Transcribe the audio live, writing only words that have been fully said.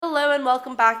Hello and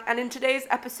welcome back. And in today's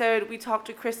episode, we talked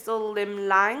to Crystal Lim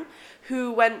Lang,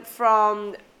 who went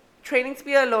from training to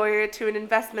be a lawyer to an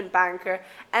investment banker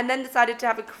and then decided to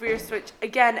have a career switch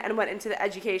again and went into the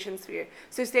education sphere.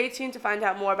 So stay tuned to find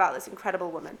out more about this incredible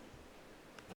woman.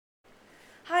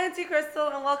 Hi, Auntie Crystal,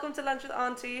 and welcome to Lunch with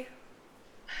Auntie.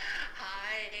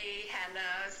 Hi,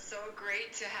 Hannah. So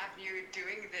great to have you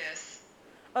doing this.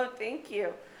 Oh, thank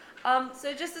you.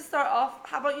 So just to start off,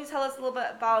 how about you tell us a little bit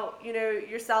about,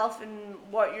 yourself and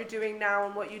what you're doing now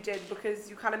and what you did, because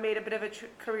you kind of made a bit of a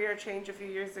career change a few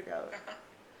years ago.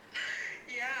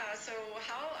 Yeah, so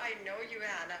how I know you,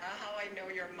 Hannah, how I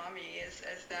know your mommy is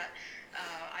that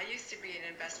I used to be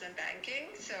in investment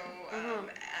banking,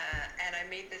 and I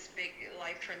made this big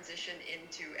life transition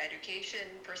into education,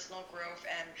 personal growth,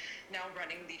 and now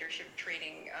running leadership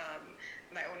training,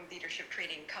 my own leadership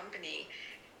training company.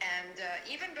 And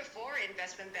even before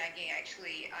investment banking,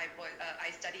 actually, I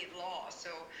studied law.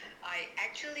 So I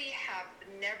actually have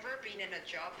never been in a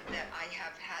job that I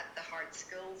have had the hard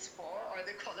skills for or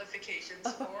the qualifications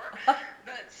for.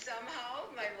 But somehow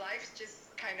my life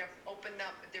just kind of opened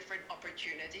up different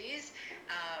opportunities.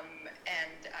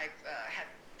 And I've had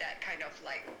that kind of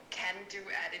like can-do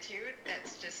attitude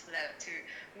that's just led to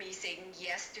me saying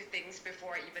yes to things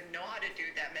before I even know how to do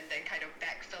them, and then kind of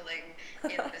backfilling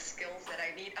in the skills that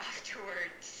I need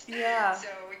afterwards. Yeah. So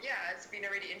yeah, it's been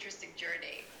a really interesting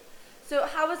journey. So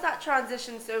how was that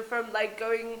transition? So from like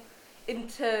going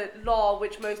into law,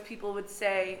 which most people would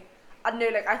say, I don't know,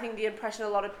 like I think the impression a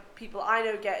lot of people I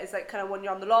know get is like kind of when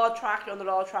you're on the law track,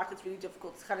 it's really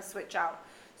difficult to kind of switch out.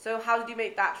 So how did you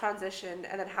make that transition,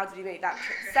 and then how did you make that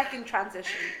second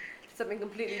transition to something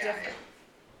completely Yeah, different?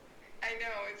 I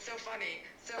know, it's so funny.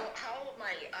 So how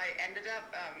I ended up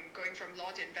going from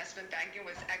law to investment banking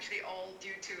was actually all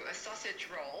due to a sausage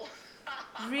roll.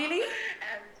 Really?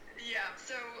 And yeah,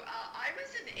 so I was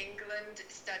in England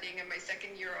studying in my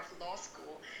second year of law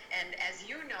school, and as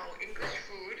you know, English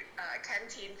food,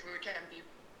 canteen food can be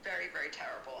very, very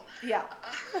terrible. Yeah.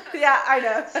 Yeah, I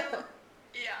know. So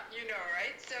yeah, you know,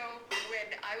 right? So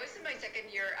when I was in my second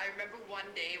year, I remember one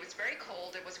day it was very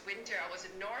cold. It was winter. I was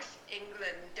in North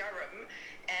England, Durham,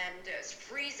 and it's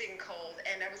freezing cold.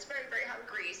 And I was very, very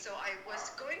hungry. So I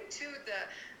was going to the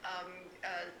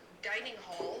dining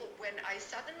hall when I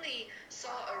suddenly saw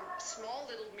a small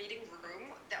little meeting room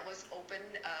that was open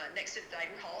next to the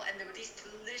dining hall, and there were these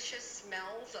delicious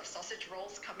smells of sausage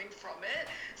rolls coming from it.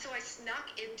 So I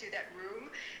snuck into that room,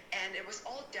 and it was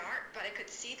all dark, but I could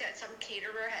see that some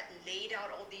caterer had laid out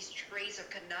all these trays of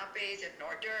canapes and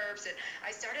hors d'oeuvres, and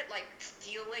I started like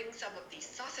stealing some of these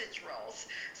sausage rolls.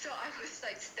 So I was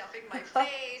like stuffing my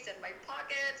face and my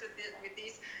pockets with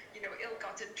these,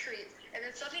 ill-gotten treats. And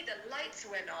then suddenly the lights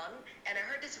went on, and I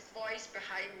heard this voice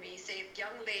behind me say,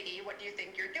 "Young lady, what do you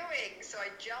think you're doing?" So I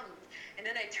jumped, and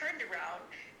then I turned around,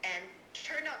 and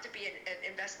turned out to be an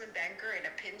investment banker in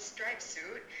a pinstripe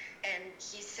suit. And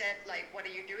he said, like, "What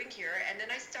are you doing here?" And then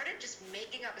I started just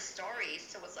making up a story.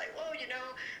 So it was like, "Oh,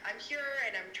 I'm here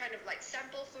and I'm trying to like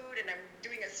sample food and I'm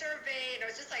doing a survey." And I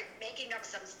was just like making up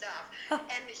some stuff.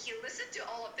 And he listened to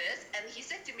all of this, and he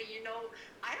said to me,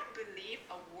 "I don't believe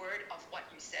a word of what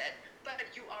you said, but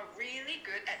you are really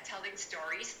good at telling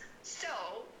stories. So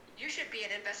you should be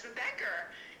an investment banker."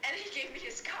 And he gave me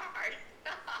his card.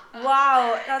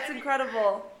 Wow, that's And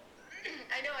incredible.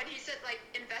 I know, and he said like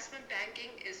investment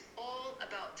banking is all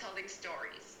about telling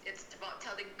stories. It's about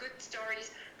telling good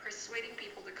stories, persuading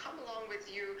people to come along with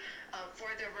you for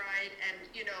the ride. And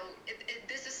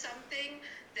this is something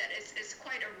that is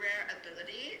quite a rare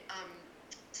ability.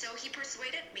 So he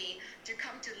persuaded me to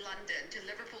come to London, to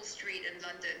Liverpool Street in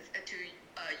London, to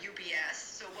UBS,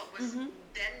 so what was Mm-hmm.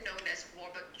 then known as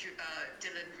Warburg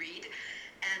Dillon Reed,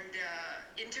 and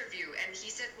interview. And he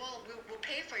said, "Well, we'll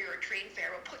pay for your train fare.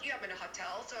 We'll put you up in a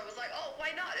hotel." So I was like, "Oh,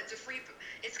 why not?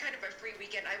 It's kind of a free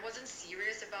weekend." I wasn't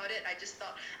serious about it. I just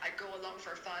thought I'd go along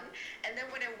for fun. And then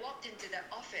when I walked into that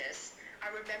office, I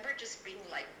remember just being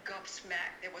like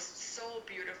gobsmacked. It was so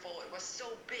beautiful. It was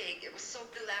so big. It was so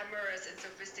glamorous and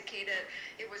sophisticated.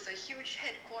 It was a huge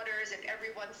headquarters, and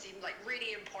everyone seemed like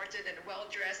really important and well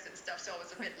dressed and stuff. So I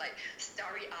was a bit like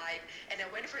starry eyed. And I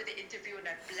went for the interview, and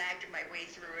I blagged my way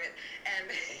through it. And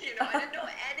I didn't know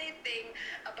anything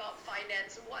about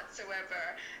finance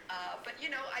whatsoever. But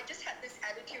I just had this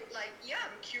attitude like, yeah,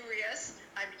 I'm curious.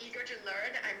 I'm eager to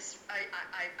learn.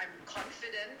 I'm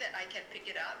confident that I can pick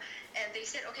it up. And they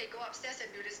said, "Okay, go upstairs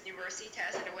and do this numeracy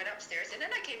test." And I went upstairs, and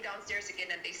then I came downstairs again,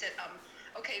 and they said,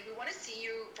 "Okay, we want to see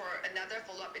you for another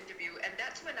follow-up interview." And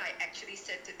that's when I actually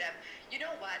said to them, "You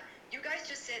know what? You guys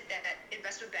just said that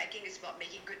investment banking is about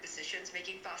making good decisions,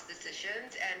 making fast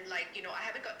decisions, and I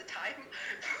haven't got the time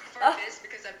for this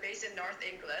because I'm based in North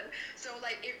England. So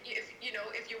like if you know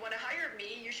if you want to hire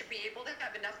me, you should be able to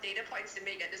have enough data points to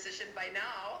make a decision by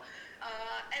now.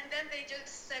 And then they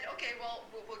just said, okay, well,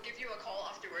 we'll give you a call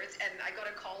afterwards. And I got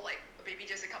a call like maybe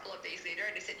just a couple of days later,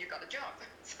 and they said you got a job.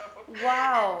 So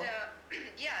Wow. and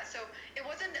yeah, so it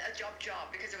wasn't a job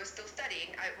because I was still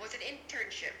studying. It was an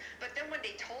internship. But then when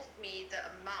they told me the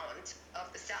amount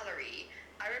of the salary,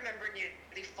 I remember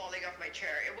nearly falling off my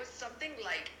chair. It was something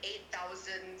like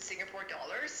 8,000 Singapore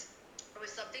dollars. It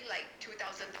was something like 2,000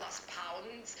 plus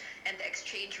pounds, and the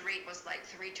exchange rate was like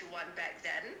 3 to 1 back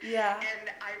then. Yeah. And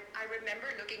I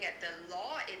remember looking at the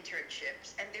law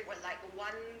internships, and they were like 1/4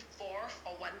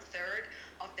 or 1/3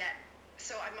 of that.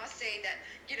 So I must say that,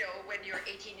 you know, when you're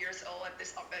 18 years old and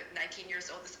 19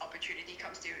 years old, this opportunity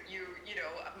comes to you, you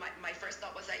know, my first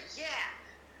thought was like, yeah,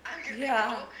 I'm gonna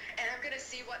go and I'm gonna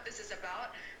see what this is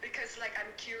about, because like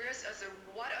I'm curious as to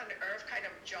what on earth kind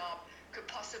of job could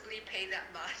possibly pay that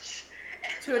much.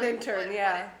 And To an intern,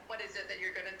 what is it that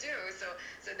you're gonna do? So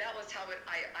that was how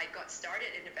I got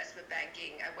started in investment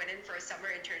banking. I went in for a summer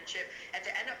internship. At the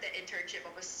end of the internship,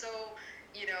 I was so,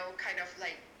 you know, kind of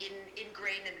like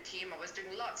ingrained in the team. I was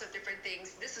doing lots of different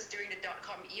things. This was during the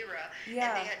 .com era,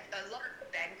 and they had a lot of the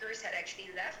bankers had actually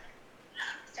left.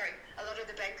 Sorry, a lot of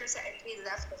the bankers had actually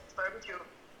left the firm to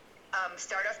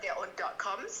start off their own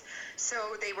 .coms, so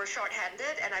they were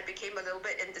short-handed, and I became a little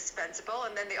bit indispensable.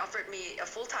 And then they offered me a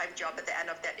full-time job at the end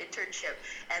of that internship,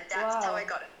 and that's how I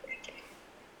got it.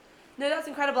 No, that's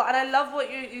incredible, and I love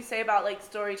what you say about like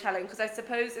storytelling, because I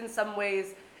suppose in some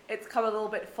ways it's come a little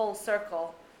bit full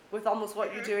circle with almost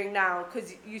what you're doing now,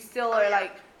 because you still are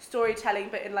like storytelling,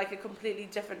 but in like a completely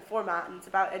different format, and it's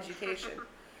about education.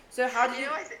 So how do you?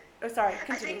 Oh, sorry,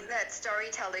 continue. I think that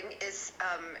storytelling is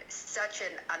such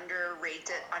an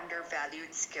underrated,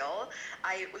 undervalued skill.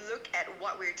 I look at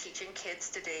what we're teaching kids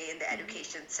today in the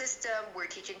education system. We're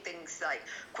teaching things like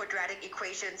quadratic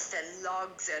equations and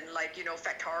logs and like, you know,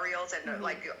 factorials and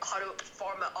like how to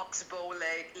form an oxbow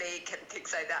lake and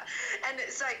things like that. And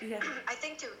it's like, I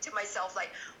think to myself,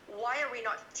 like, why are we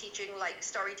not teaching like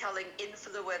storytelling,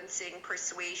 influencing,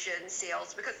 persuasion,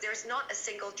 sales? Because there's not a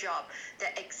single job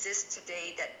that exists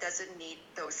today that doesn't need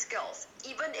those skills.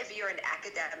 Even if you're an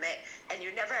academic and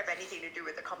you never have anything to do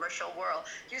with the commercial world,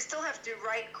 you still have to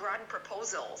write grant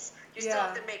proposals. You still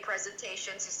have to make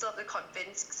presentations. You still have to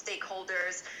convince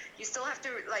stakeholders. You still have to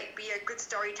like be a good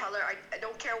storyteller. I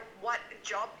don't care what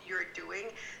job you're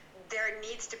doing. There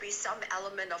needs to be some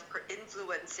element of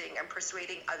influencing and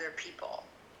persuading other people.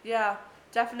 Yeah,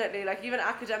 definitely. Like even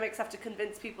academics have to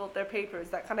convince people of their papers.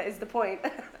 That kind of is the point.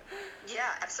 Yeah,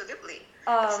 absolutely.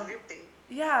 Absolutely.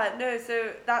 Yeah, no,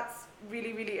 so that's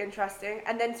really, really interesting.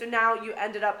 And then so now you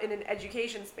ended up in an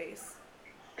education space.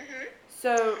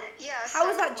 So how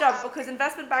was that jump? Because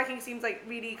investment banking seems like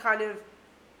really kind of,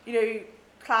 you know,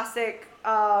 classic,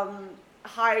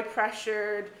 high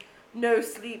pressured, no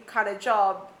sleep kind of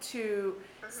job to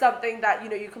something that, you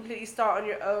know, you completely start on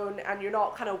your own, and you're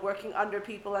not kind of working under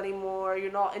people anymore.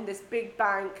 You're not in this big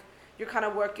bank. You're kind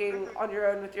of working on your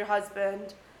own with your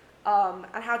husband.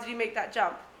 And how did you make that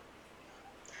jump?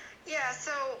 Yeah,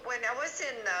 so when I was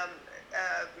in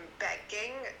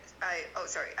banking,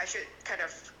 I should kind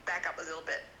of back up a little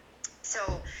bit.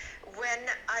 So when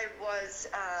I was,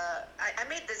 I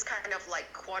made this kind of like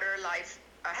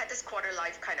I had this quarter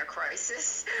life kind of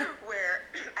crisis where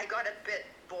I got a bit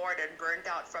bored and burned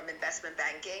out from investment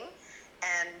banking.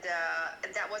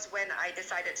 And that was when I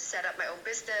decided to set up my own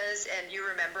business. And you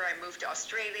remember I moved to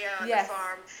Australia on the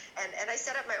farm. And I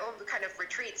set up my own kind of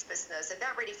retreats business. And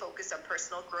that really focused on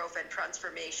personal growth and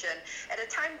transformation at a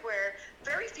time where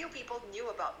very few people knew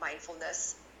about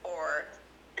mindfulness, or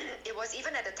it was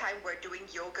even at a time where doing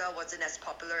yoga wasn't as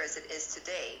popular as it is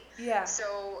today. Yeah.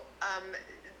 So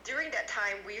during that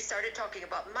time, we started talking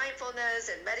about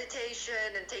mindfulness and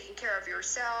meditation and taking care of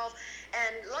yourself.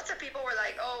 And lots of people were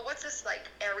like, oh, what's this like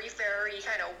airy-fairy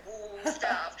kind of woo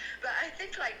stuff? But I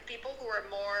think like people who are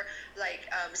more like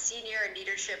senior in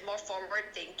leadership, more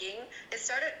forward-thinking, it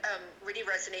started really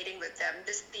resonating with them,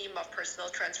 this theme of personal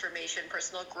transformation,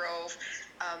 personal growth,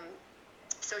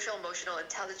 social emotional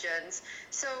intelligence.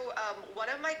 So one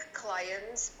of my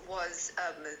clients was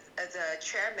the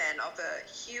chairman of a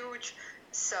huge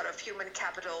sort of human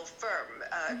capital firm,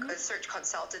 a search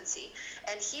consultancy,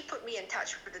 and he put me in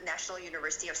touch with the National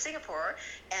University of Singapore,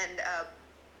 and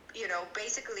you know,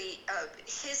 basically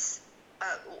his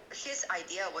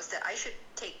idea was that I should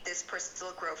take this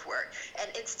personal growth work, and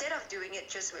instead of doing it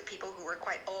just with people who were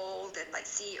quite old and like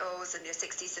CEOs in their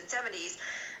 60s and 70s,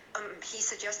 he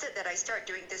suggested that I start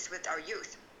doing this with our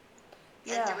youth.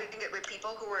 and Yeah. doing it with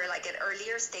people who were like at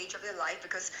earlier stage of their life,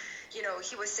 because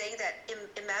he was saying that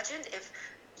imagine if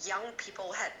young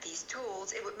people had these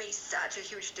tools, it would make such a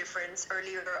huge difference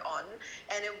earlier on,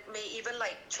 and it may even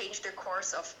like change the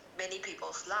course of many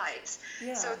people's lives.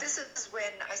 Yeah. So this is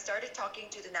when I started talking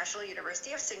to the National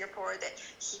University of Singapore, that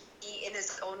he in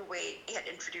his own way, he had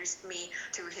introduced me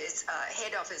to his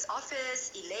head of his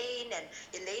office, Elaine, and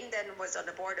Elaine then was on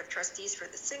the board of trustees for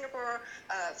the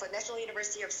for National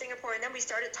University of Singapore. And then we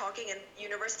started talking, and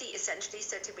university essentially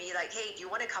said to me like, hey, do you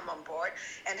want to come on board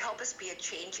and help us be a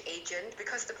change agent?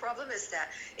 Because the problem is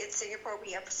that in Singapore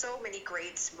we have so many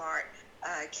great, smart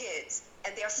kids,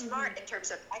 and they're smart in terms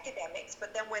of academics,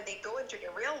 but then when they go into the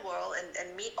real world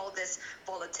and meet all this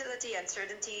volatility,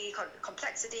 uncertainty,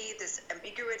 complexity, this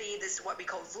ambiguity, this what we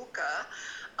call VUCA,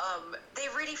 they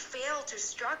really fail to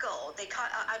struggle. They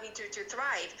can't, to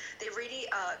thrive. They really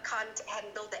can't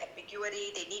handle the ambiguity.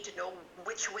 They need to know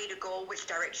which way to go, which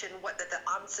direction, what are the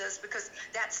answers, because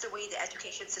that's the way the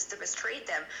education system has trained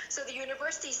them. So the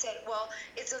university said, well,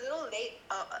 it's a little late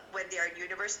when they're in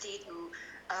university to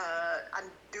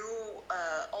undo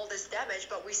all this damage,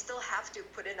 but we still have to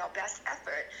put in our best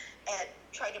effort and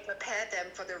try to prepare them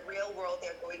for the real world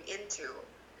they're going into.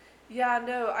 Yeah,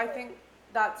 no, I think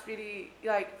that's really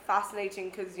like fascinating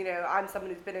because I'm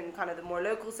someone who's been in kind of the more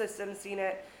local system, seen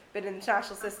it, been in the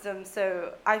international system.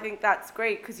 So I think that's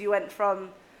great because you went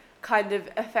from kind of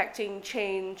affecting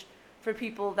change for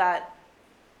people that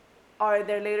are in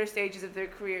their later stages of their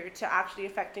career to actually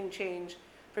affecting change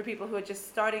for people who are just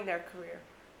starting their career,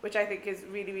 which I think is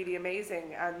really, really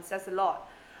amazing and says a lot.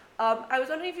 I was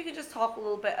wondering if you could just talk a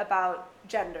little bit about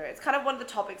gender. It's kind of one of the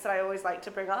topics that I always like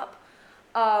to bring up.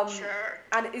 Sure.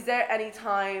 And is there any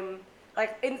time,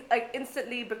 like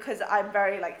instantly, because I'm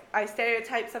very like I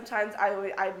stereotype sometimes.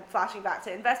 I'm flashing back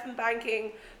to investment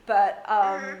banking, but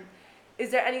Mm-hmm. is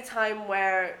there any time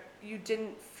where you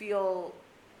didn't feel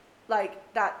like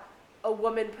that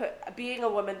being a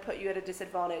woman put you at a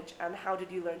disadvantage, and how did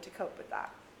you learn to cope with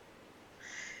that?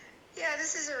 Yeah,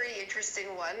 this is a really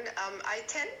interesting one. I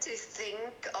tend to think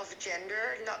of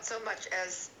gender not so much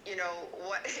as,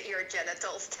 what your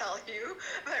genitals tell you,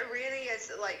 but really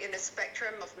as like in a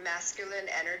spectrum of masculine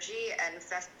energy and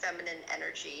feminine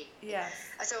energy. Yes.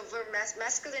 So for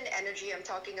masculine energy, I'm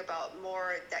talking about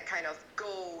more that kind of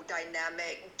go,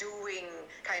 dynamic, doing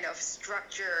kind of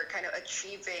structure, kind of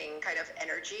achieving kind of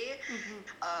energy,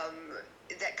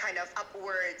 that kind of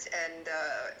upwards and,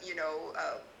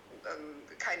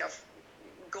 kind of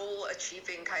goal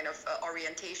achieving kind of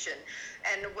orientation.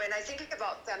 And when I think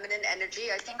about feminine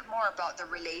energy, I think more about the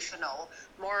relational,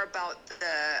 more about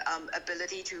the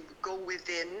ability to go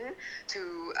within,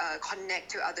 to connect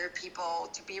to other people,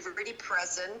 to be really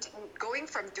present, going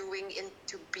from doing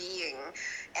into being,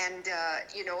 and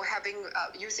having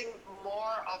using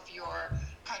more of your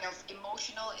kind of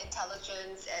emotional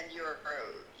intelligence and your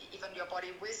even your body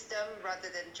wisdom rather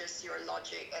than just your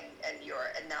logic and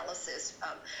your analysis.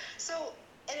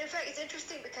 And in fact, it's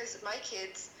interesting because my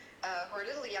kids, who are a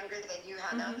little younger than you,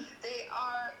 Hannah, they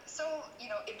are so,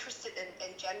 interested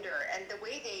in gender. And the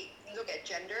way they look at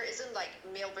gender isn't like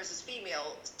male versus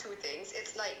female, two things.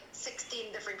 It's like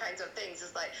 16 different kinds of things.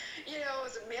 It's like,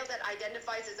 it's a male that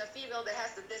identifies as a female that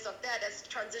has the this of that, that's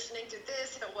transitioning to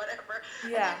this, whatever.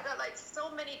 And Yeah. they've got like so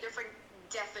many different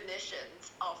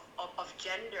definitions of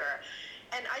gender.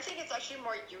 And I think it's actually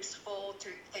more useful to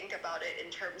think about it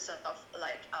in terms of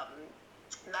like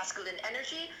masculine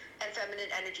energy and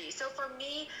feminine energy. So for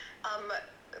me,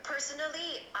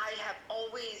 personally, I have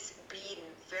always been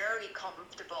very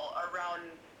comfortable around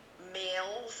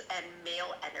males and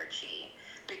male energy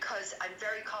because I'm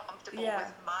very comfortable Yeah.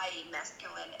 with my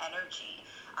masculine energy.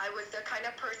 I was the kind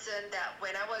of person that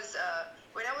when I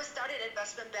was started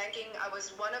investment banking, I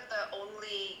was one of the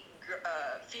only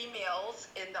females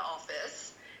in the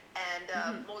office,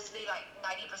 and mostly like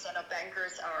 90% of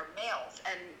bankers are males,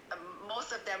 and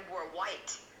most of them were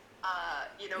white.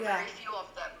 Yeah. Very few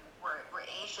of them were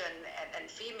Asian and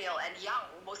female and young.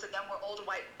 Most of them were old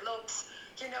white blokes.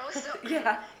 So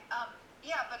Yeah.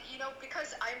 yeah, but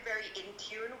because I'm very in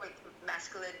tune with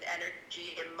masculine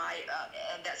energy and my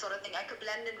and that sort of thing, I could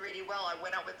blend in really well. I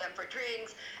went out with them for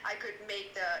drinks. I could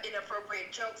make the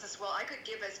inappropriate jokes as well. I could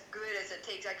give as good as it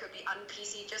takes. I could be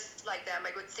un-PC just like them.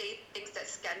 I could say things that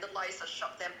scandalize or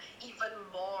shock them even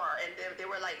more. And they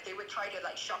were like, they would try to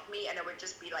like shock me, and I would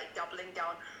just be like doubling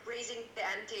down, raising the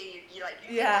ante. You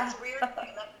think Yeah. that's weird?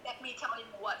 Okay, let me tell you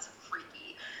what's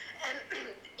freaky. And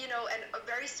and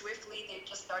very swiftly they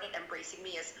just started embracing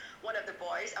me as one of the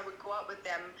boys. I would go out with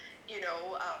them,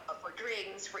 for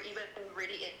drinks, for even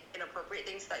really inappropriate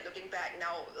things. Like looking back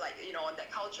now, like on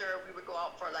that culture, we would go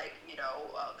out for like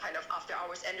kind of after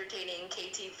hours entertaining,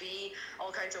 KTV,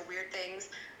 all kinds of weird things.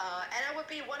 And I would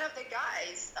be one of the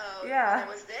guys when I Yeah.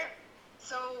 was there.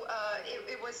 So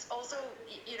it was also,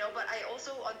 but I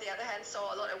also, on the other hand,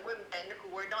 saw a lot of women who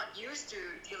were not used to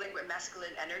dealing with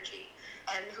masculine energy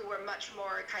and who were much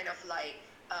more kind of like,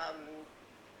 um,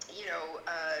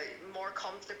 more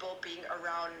comfortable being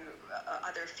around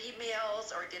other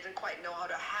females, or didn't quite know how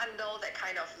to handle that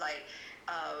kind of like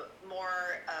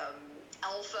more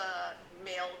alpha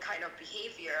male kind of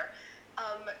behavior.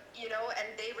 And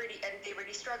they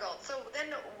really struggled. So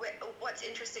then, what's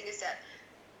interesting is that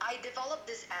I developed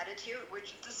this attitude,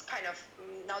 which this kind of,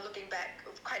 now looking back,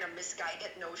 kind of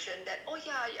misguided notion that, oh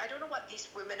yeah, I don't know what these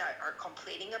women are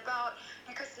complaining about,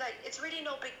 because like it's really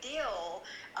no big deal.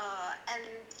 And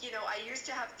I used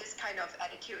to have this kind of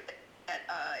attitude that,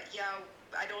 yeah,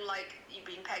 I don't like you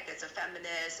being pegged as a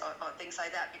feminist, or things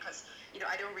like that, because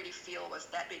I don't really feel it was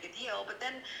that big a deal. But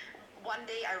then one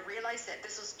day I realized that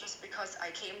this was just because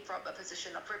I came from a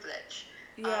position of privilege.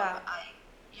 Yeah. I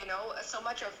so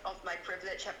much of my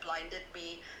privilege had blinded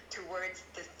me towards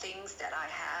the things that I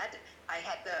had. I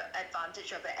had the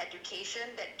advantage of an education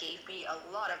that gave me a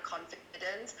lot of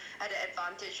confidence. I had the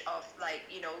advantage of like,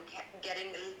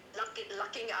 getting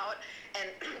lucking out, and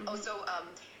Hmm. also,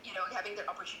 having the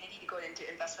opportunity to go into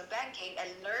investment banking and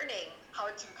learning how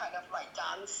to kind of like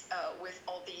dance with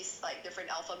all these like different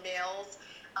alpha males.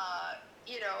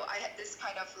 I had this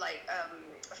kind of like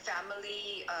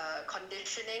family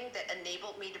conditioning that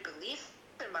enabled me to believe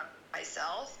in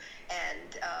myself.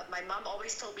 And my mom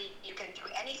always told me, you can do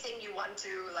anything you want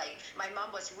to. Like, my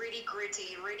mom was really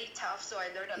gritty, really tough, so I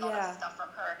learned a lot of Yeah. stuff from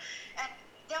her. And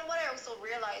then what I also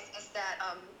realized is that,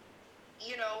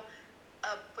 you know,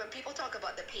 when people talk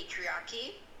about the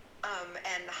patriarchy,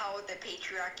 and how the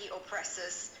patriarchy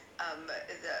oppresses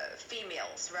the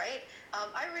females, right?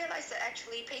 I realized that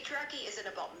actually patriarchy isn't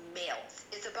about males.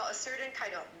 It's about a certain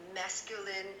kind of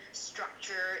masculine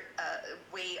structure,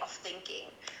 way of thinking.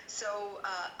 So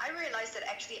I realized that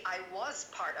actually I was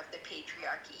part of the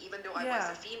patriarchy, even though I was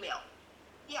a Yeah. female.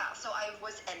 Yeah, so I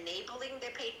was enabling the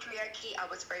patriarchy. I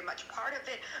was very much part of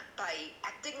it by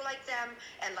acting like them,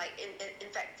 and like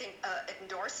in fact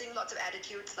endorsing lots of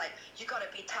attitudes like, you gotta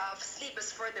be tough, sleep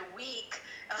is for the weak,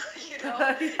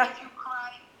 Yeah.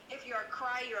 if you are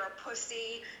cry, you're a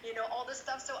pussy, all this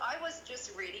stuff. So I was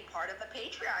just really part of the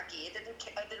patriarchy. It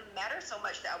didn't matter so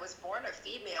much that I was born a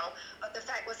female, but the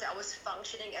fact was that I was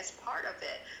functioning as part of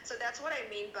it. So that's what I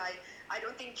mean by, I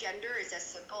don't think gender is as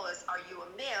simple as, are you a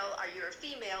male, are you a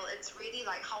female? It's really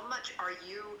like, how much are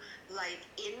you like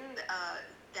in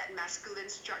that masculine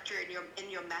structure, in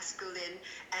your masculine,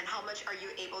 and how much are you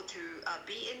able to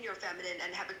be in your feminine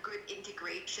and have a good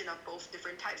integration of both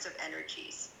different types of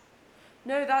energies.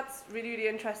 No, that's really, really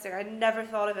interesting. I never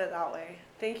thought of it that way.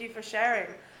 Thank you for sharing.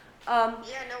 Um,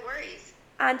 Yeah, no worries.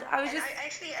 and I was And just, I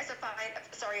actually, as a fine,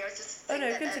 sorry, I was just oh saying no,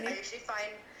 that continue.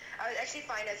 I actually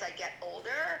find as I get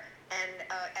older, and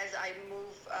as I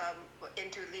move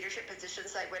into leadership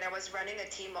positions, like when I was running a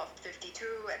team of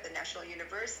 52 at the National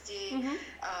University, Hmm.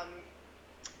 um,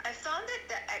 I found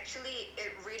that actually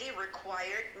it really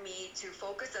required me to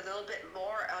focus a little bit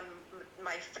more on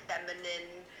my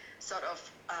feminine sort of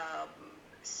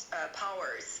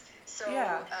powers. So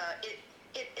Yeah.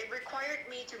 it required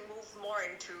me to move more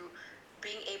into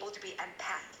being able to be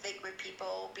empathic with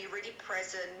people, be really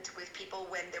present with people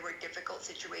when there were difficult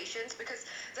situations. Because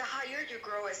the higher you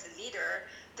grow as a leader,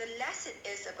 the less it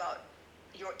is about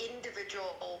your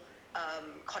individual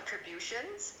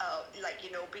contributions, like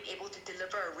being able to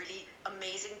deliver a really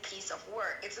amazing piece of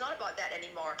work. It's not about that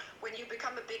anymore. When you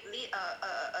become a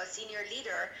a senior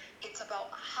leader, it's about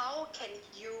how can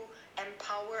you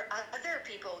empower other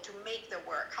people to make the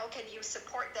work. How can you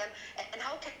support them, and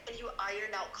how can you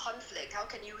iron out conflict? How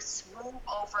can you smooth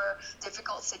over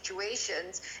difficult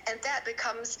situations? And that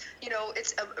becomes,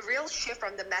 it's a real shift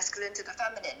from the masculine to the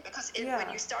feminine. Because when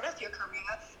Yeah. you start off your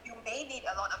career, you may need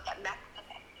a lot of that masculine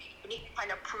energy. You need to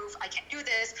kind of prove, I can do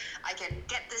this, I can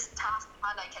get this task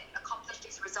done, I can accomplish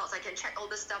these results, I can check all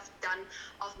this stuff done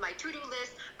off my to-do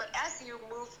list. But as you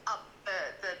move up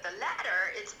the ladder,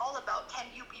 it's all about, can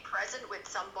you be present with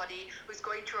somebody who's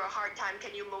going through a hard time?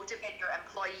 Can you motivate your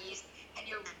employees? Can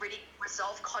you really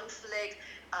resolve conflict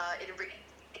in really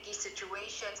sticky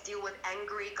situations, deal with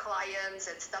angry clients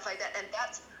and stuff like that? And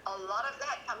that's a lot of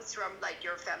that comes from like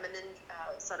your feminine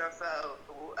sort of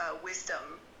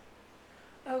wisdom.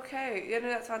 Okay, yeah, no,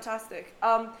 that's fantastic.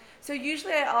 So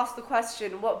usually I ask the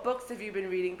question, what books have you been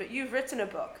reading? But you've written a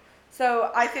book.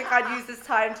 So I think I'd use this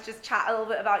time to just chat a little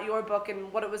bit about your book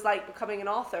and what it was like becoming an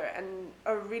author and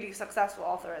a really successful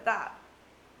author at that.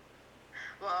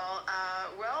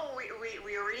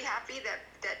 We are really happy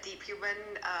that Deep Human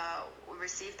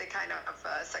received the kind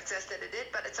of success that it did.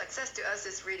 But a success to us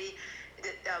is really,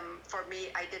 for me,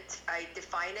 I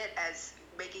define it as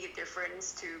making a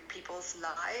difference to people's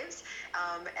lives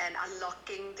and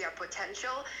unlocking their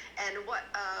potential. And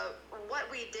what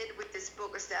we did with this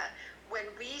book is that when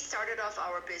we started off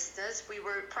our business, we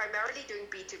were primarily doing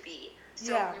B2B.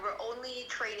 So Yeah, we were only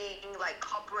training like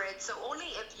corporate. So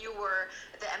only if you were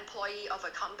the employee of a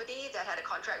company that had a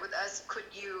contract with us could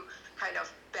you kind of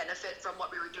benefit from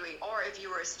what we were doing, or if you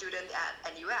were a student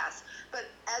at NUS. But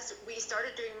as we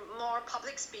started doing more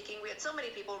public speaking, we had so many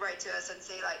people write to us and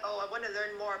say like, oh, I want to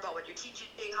learn more about what you're teaching.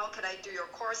 How can I do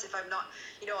your course if I'm not,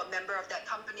 a member of that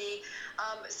company?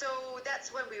 So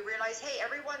that's when we realized, hey,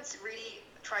 everyone's really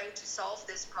trying to solve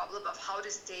this problem of how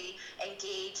to stay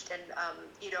engaged and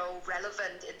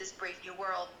relevant in this brave new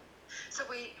world. So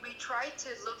we tried to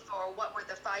look for what were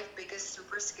the five biggest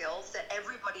super skills that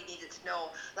everybody needed to know.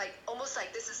 Like almost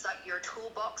like this is like your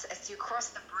toolbox as you cross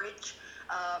the bridge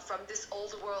from this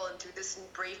old world into this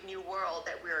brave new world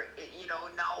that we're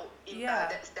now in, yeah,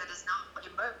 that is now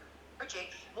emerging.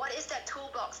 What is that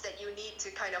toolbox that you need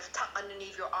to kind of tuck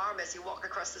underneath your arm as you walk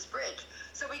across this bridge?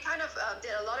 So we kind of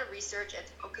did a lot of research and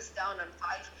focused down on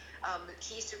five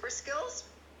key super skills.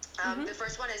 mm-hmm. The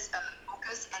first one is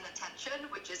focus and attention,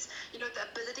 which is the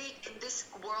ability in this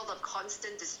world of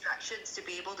constant distractions to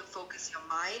be able to focus your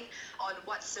mind on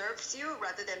what serves you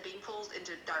rather than being pulled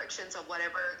into directions of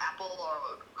whatever Apple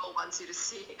or Google wants you to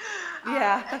see. And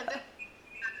Yeah, then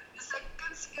the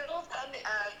second skill then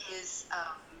is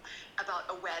about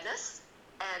awareness,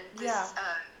 and yeah, this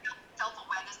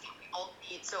self-awareness that we all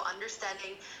need. So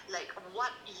understanding like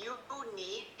what you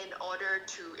need in order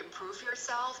to improve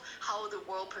yourself, how the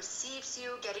world perceives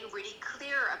you, getting really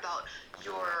clear about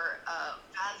your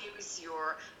values,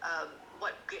 your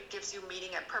what gives you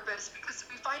meaning and purpose. Because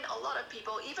we find a lot of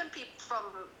people, even from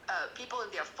people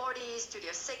in their 40s to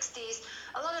their 60s,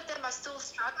 a lot of them are still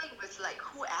struggling with like,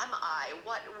 who am I?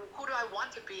 Who do I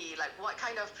want to be? Like, what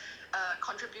kind of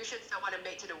contributions do I want to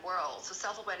make to the world? So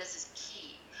self-awareness is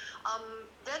key. Um,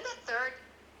 then the third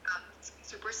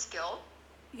super skill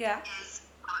yeah, is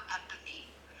empathy.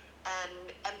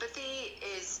 And empathy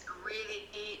is really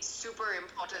super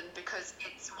important because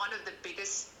it's one of the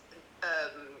biggest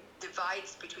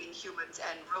divides between humans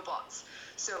and robots.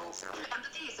 So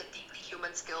empathy is a deeply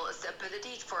human skill. It's the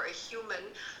ability for a human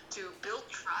to build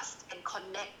trust and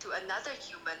connect to another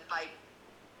human by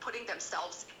putting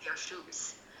themselves in their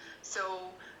shoes.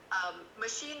 So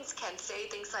machines can say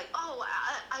things like, "Oh,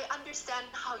 I understand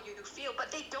how you feel,"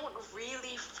 but they don't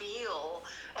really feel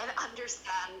and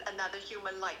understand another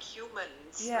human like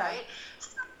humans, yeah, right?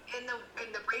 So in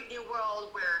the brave new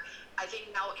world where I think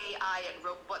now AI and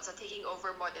robots are taking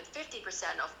over more than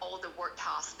 50% of all the work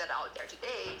tasks that are out there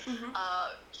today, mm-hmm.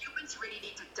 humans really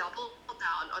need to double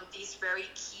down on these very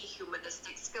key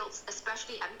humanistic skills,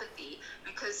 especially empathy,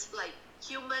 because like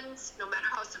humans, no matter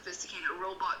how sophisticated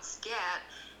robots get,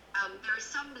 there is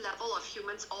some level of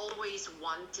humans always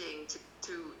wanting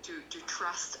to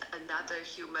trust another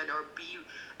human or be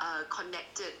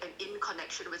connected and in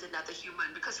connection with another human,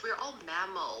 because we're all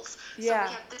mammals. So we Yeah,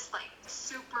 have this like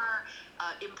super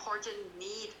important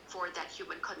need for that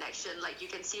human connection. Like you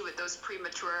can see with those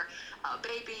premature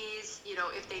babies,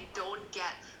 if they don't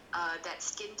get that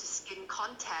skin to skin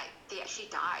contact, they actually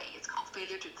die. It's called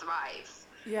failure to thrive,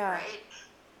 yeah, right?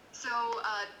 So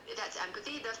that's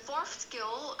empathy. The fourth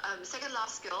skill, second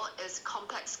last skill, is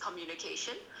complex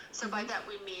communication. So by mm-hmm. that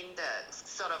we mean the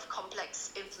sort of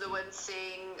complex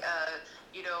influencing,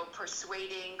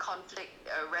 persuading, conflict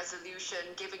resolution,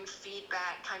 giving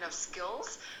feedback kind of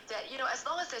skills. That as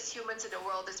long as there's humans in the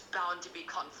world, there's bound to be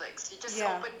conflicts. You just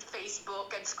Yeah, open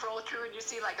Facebook and scroll through, and you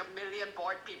see like a million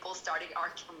bored people starting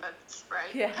arguments,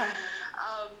 right? yeah,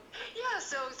 Yeah,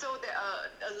 so there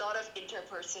are a lot of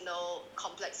interpersonal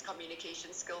complex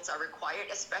communication skills are required,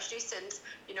 especially since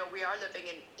we are living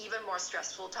in even more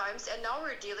stressful times, and now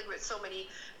we're dealing with so many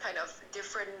kind of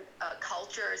different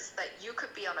cultures that you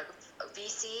could be on a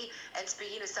VC and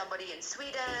speaking to somebody in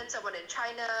Sweden, someone in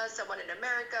China, someone in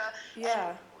America, and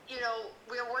yeah,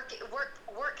 we're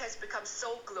work has become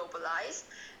so globalized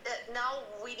that now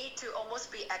we need to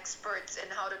almost be experts in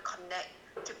how to connect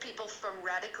to people from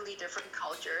radically different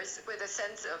cultures with a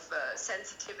sense of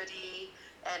sensitivity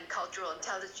and cultural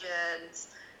intelligence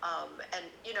and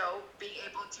being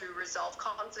able to resolve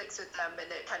conflicts with them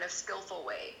in a kind of skillful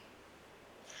way.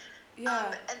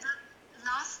 Yeah. And then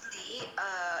lastly,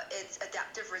 it's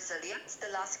adaptive resilience,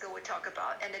 the last skill we talk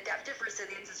about. And adaptive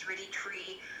resilience is really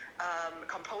three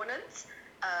components.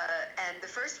 And the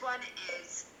first one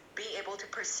is being able to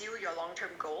pursue your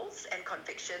long-term goals and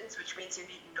convictions, which means you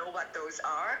need to know what those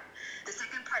are. The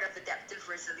second part of adaptive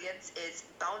resilience is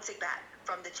bouncing back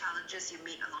from the challenges you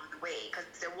meet along the way, because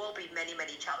there will be many,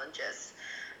 many challenges.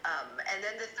 And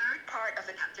then the third part of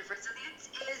adaptive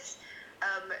resilience is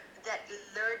that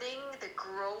learning, the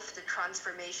growth, the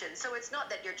transformation. So it's not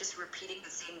that you're just repeating the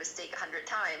same mistake 100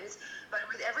 times, but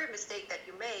with every mistake that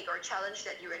you make or challenge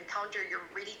that you encounter, you're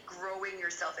really growing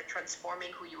yourself and transforming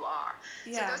who you are.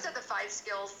 Yeah. So those are the 5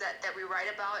 skills that we write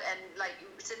about. And like,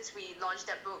 since we launched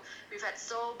that book, we've had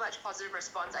so much positive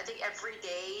response. I think every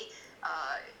day,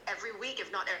 every week,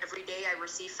 if not every day, I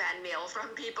receive fan mail from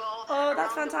people. Oh,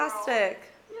 that's around the world. fantastic.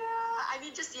 Yeah, I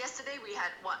mean, just yesterday we had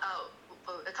one.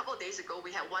 A couple of days ago,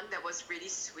 we had one that was really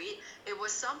sweet. It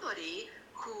was somebody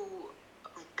who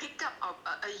picked up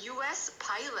a U.S.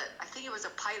 pilot. I think it was a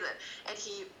pilot, and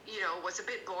he, was a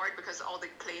bit bored because all the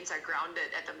planes are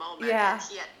grounded at the moment. Yeah.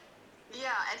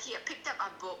 And he had picked up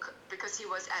a book because he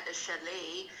was at a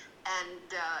chalet, and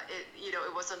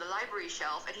it was on the library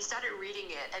shelf, and he started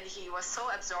reading it, and he was so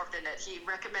absorbed in it, he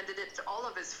recommended it to all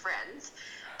of his friends.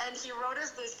 And he wrote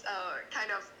us this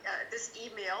this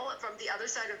email from the other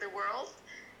side of the world,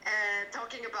 and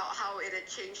talking about how it had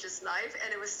changed his life.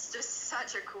 And it was just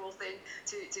such a cool thing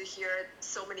to hear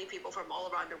so many people from all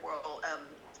around the world,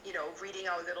 reading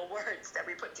our little words that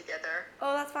we put together.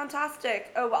 Oh, that's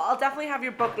fantastic. Oh, well, I'll definitely have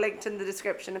your book linked in the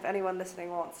description if anyone listening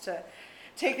wants to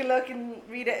take a look and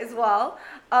read it as well.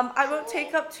 I won't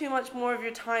take up too much more of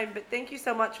your time, but thank you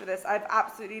so much for this. I've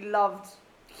absolutely loved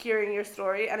hearing your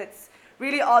story, and it's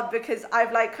really odd because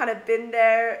I've kind of been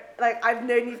there. I've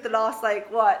known you for the last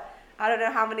I don't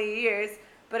know how many years,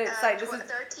 but it's this is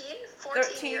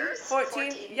 14 years.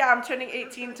 14. Yeah, I'm turning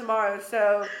 18 tomorrow,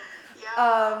 so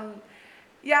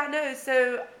yeah.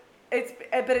 So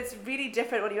it's really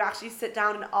different when you actually sit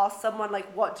down and ask someone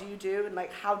what do you do and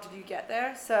how did you get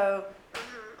there. So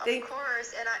Of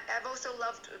course, and I've also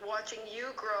loved watching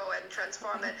you grow and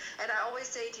transform it. And I always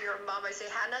say to your mom, I say,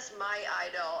 Hannah's my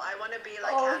idol. I want to be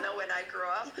like Hannah when I grow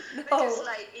up. Because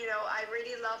I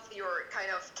really love your kind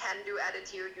of can-do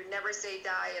attitude. You never say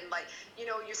die, and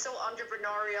you're so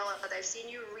entrepreneurial. But I've seen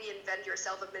you reinvent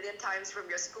yourself a million times, from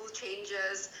your school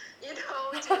changes,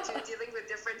 to dealing with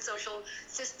different social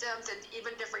systems and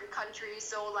even different countries.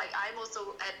 So I'm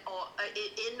also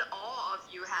in awe of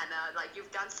you, Hannah.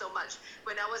 You've done so much.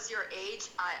 When I was your age,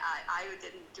 I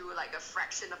didn't do a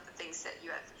fraction of the things that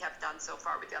you have done so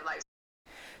far with your life.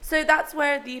 So that's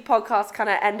where the podcast kind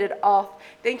of ended off.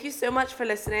 Thank you so much for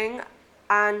listening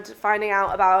and finding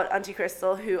out about Auntie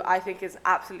Crystal, who I think is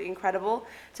absolutely incredible.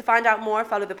 To find out more,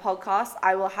 follow the podcast.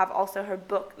 I will have also her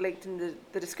book linked in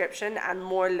the description and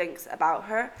more links about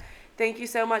her. Thank you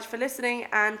so much for listening,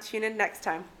 and tune in next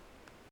time.